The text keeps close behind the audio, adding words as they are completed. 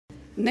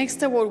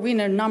Next award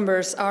winner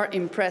numbers are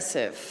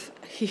impressive.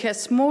 He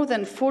has more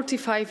than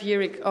 45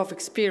 years of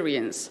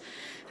experience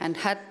and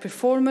had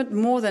performed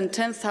more than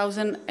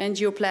 10,000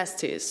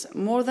 angioplasties,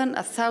 more than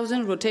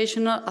 1,000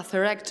 rotational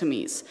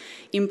atherectomies,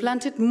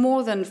 implanted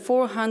more than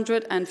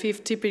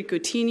 450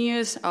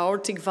 percutaneous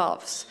aortic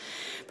valves,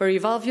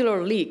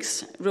 perivalvular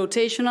leaks,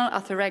 rotational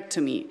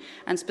atherectomy,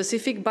 and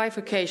specific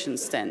bifurcation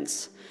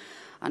stents.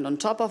 And on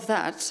top of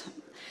that,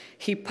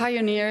 he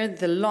pioneered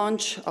the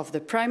launch of the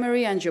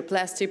primary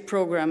angioplasty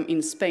program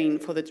in Spain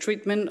for the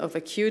treatment of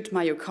acute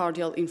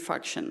myocardial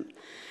infarction.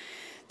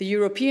 The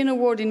European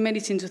Award in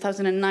Medicine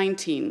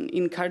 2019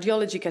 in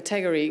cardiology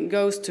category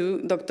goes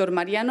to Dr.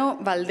 Mariano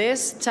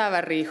VALDES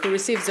CHAVARRI, who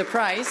receives the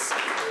prize.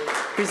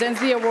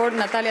 Presents the award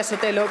Natalia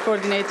Sotelo,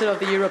 coordinator of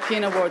the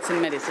European Awards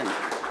in Medicine.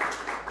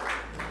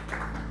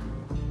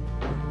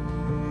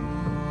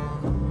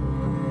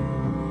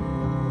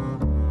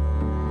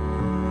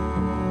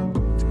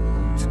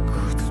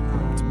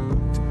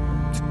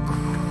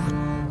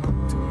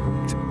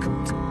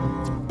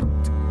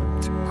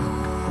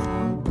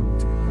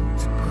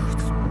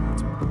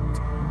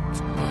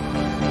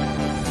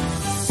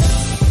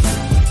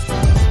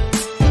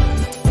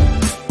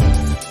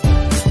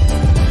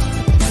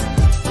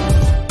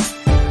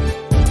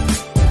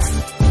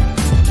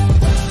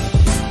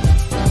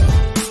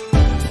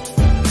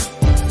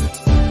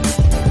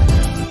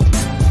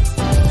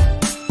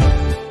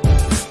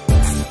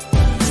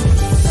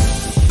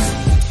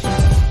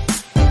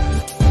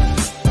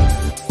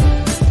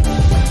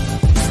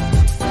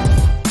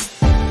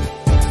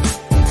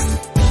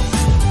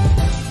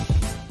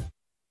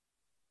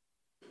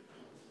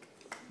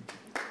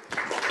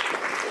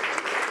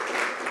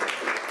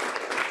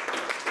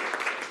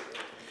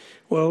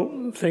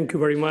 Well, thank you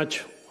very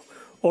much,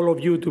 all of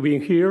you, to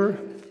being here.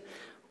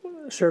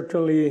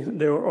 Certainly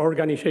the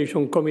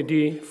organization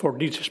committee for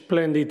this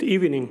splendid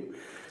evening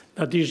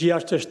that is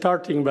just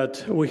starting,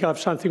 but we have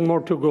something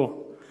more to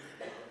go.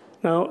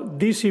 Now,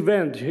 this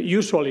event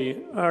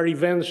usually are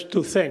events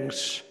to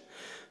thanks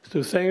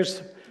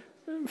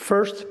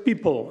first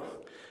people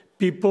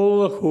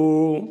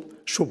who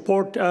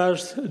support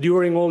us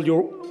during all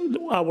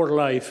our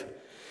life.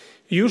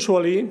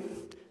 Usually,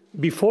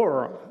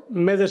 before,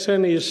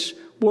 medicine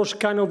was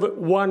kind of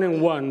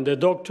one-on-one, the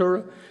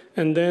doctor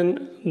and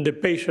then the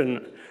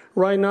patient.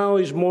 Right now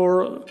is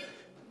more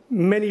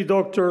many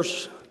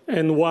doctors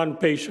and one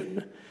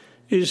patient.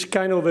 It's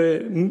kind of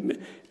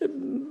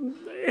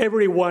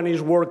everyone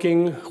is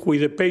working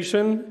with the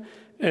patient,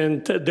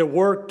 and the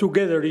work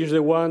together is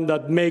the one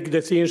that makes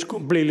the things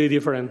completely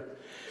different.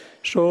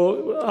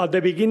 So at the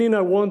beginning,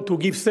 I want to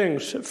give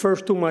thanks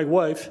first to my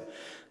wife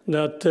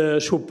that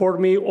support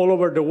me all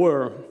over the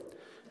world.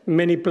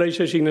 Many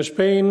places in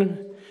Spain,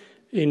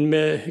 in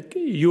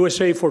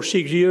USA for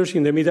 6 years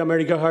in the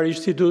Mid-America Heart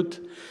Institute,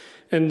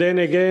 and then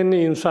again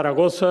in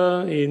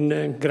Zaragoza,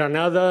 in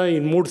Granada,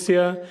 in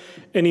Murcia,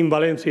 and in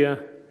Valencia.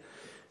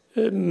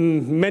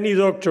 Many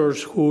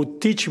doctors who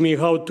teach me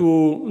how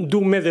to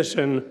do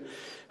medicine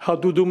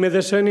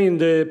in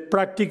the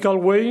practical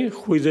way,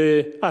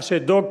 as a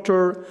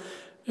doctor,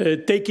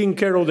 taking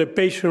care of the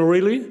patient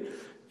really,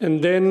 and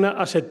then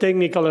as a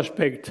technical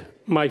aspect.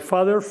 My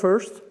father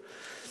first.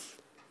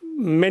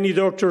 Many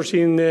doctors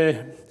in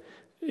the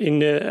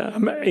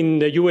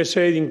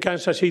USA, in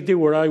Kansas City,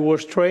 where I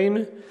was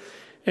trained,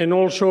 and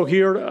also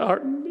here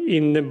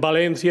in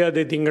Valencia,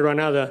 in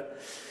Granada.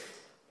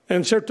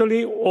 And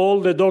certainly all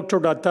the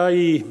doctors that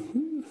I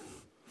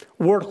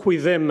worked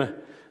with them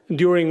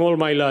during all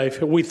my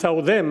life.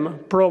 Without them,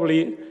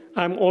 probably,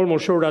 I'm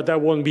almost sure that I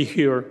won't be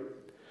here.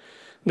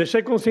 The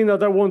second thing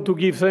that I want to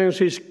give thanks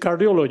is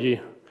cardiology.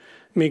 I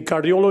mean,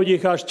 cardiology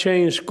has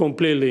changed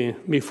completely.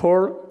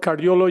 Before,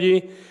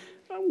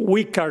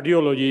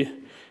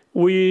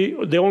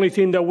 the only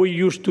thing that we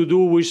used to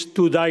do was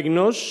to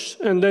diagnose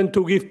and then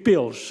to give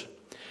pills.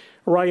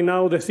 Right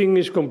now, the thing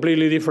is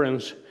completely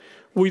different.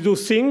 We do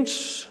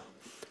things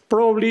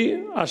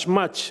probably as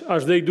much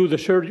as they do the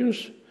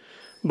surgeons,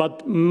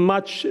 but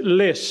much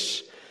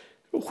less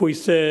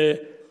with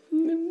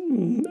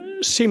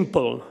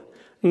simple,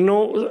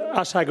 not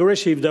as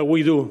aggressive that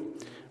we do.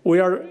 We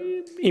are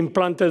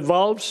implanted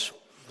valves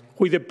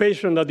with a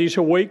patient that is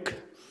awake,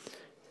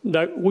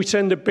 that we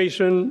send the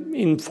patient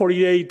in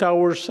 48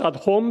 hours at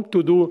home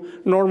to do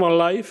normal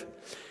life.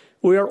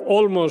 We are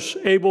almost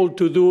able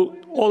to do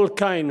all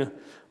kind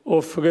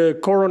of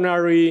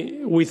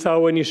coronary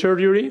without any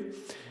surgery.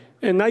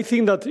 And I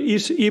think that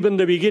is even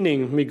the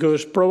beginning,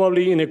 because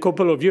probably in a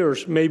couple of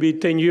years, maybe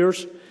 10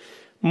 years,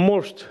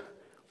 most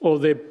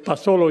of the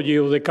pathology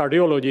of the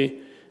cardiology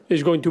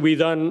is going to be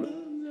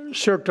done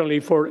certainly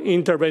for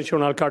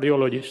interventional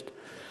cardiologists.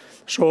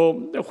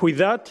 So with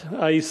that,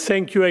 I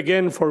thank you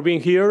again for being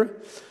here.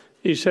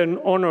 It's an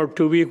honor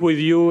to be with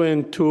you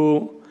and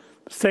to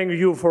thank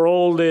you for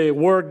all the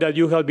work that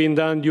you have been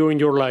done during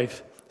your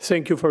life.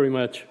 Thank you very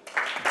much.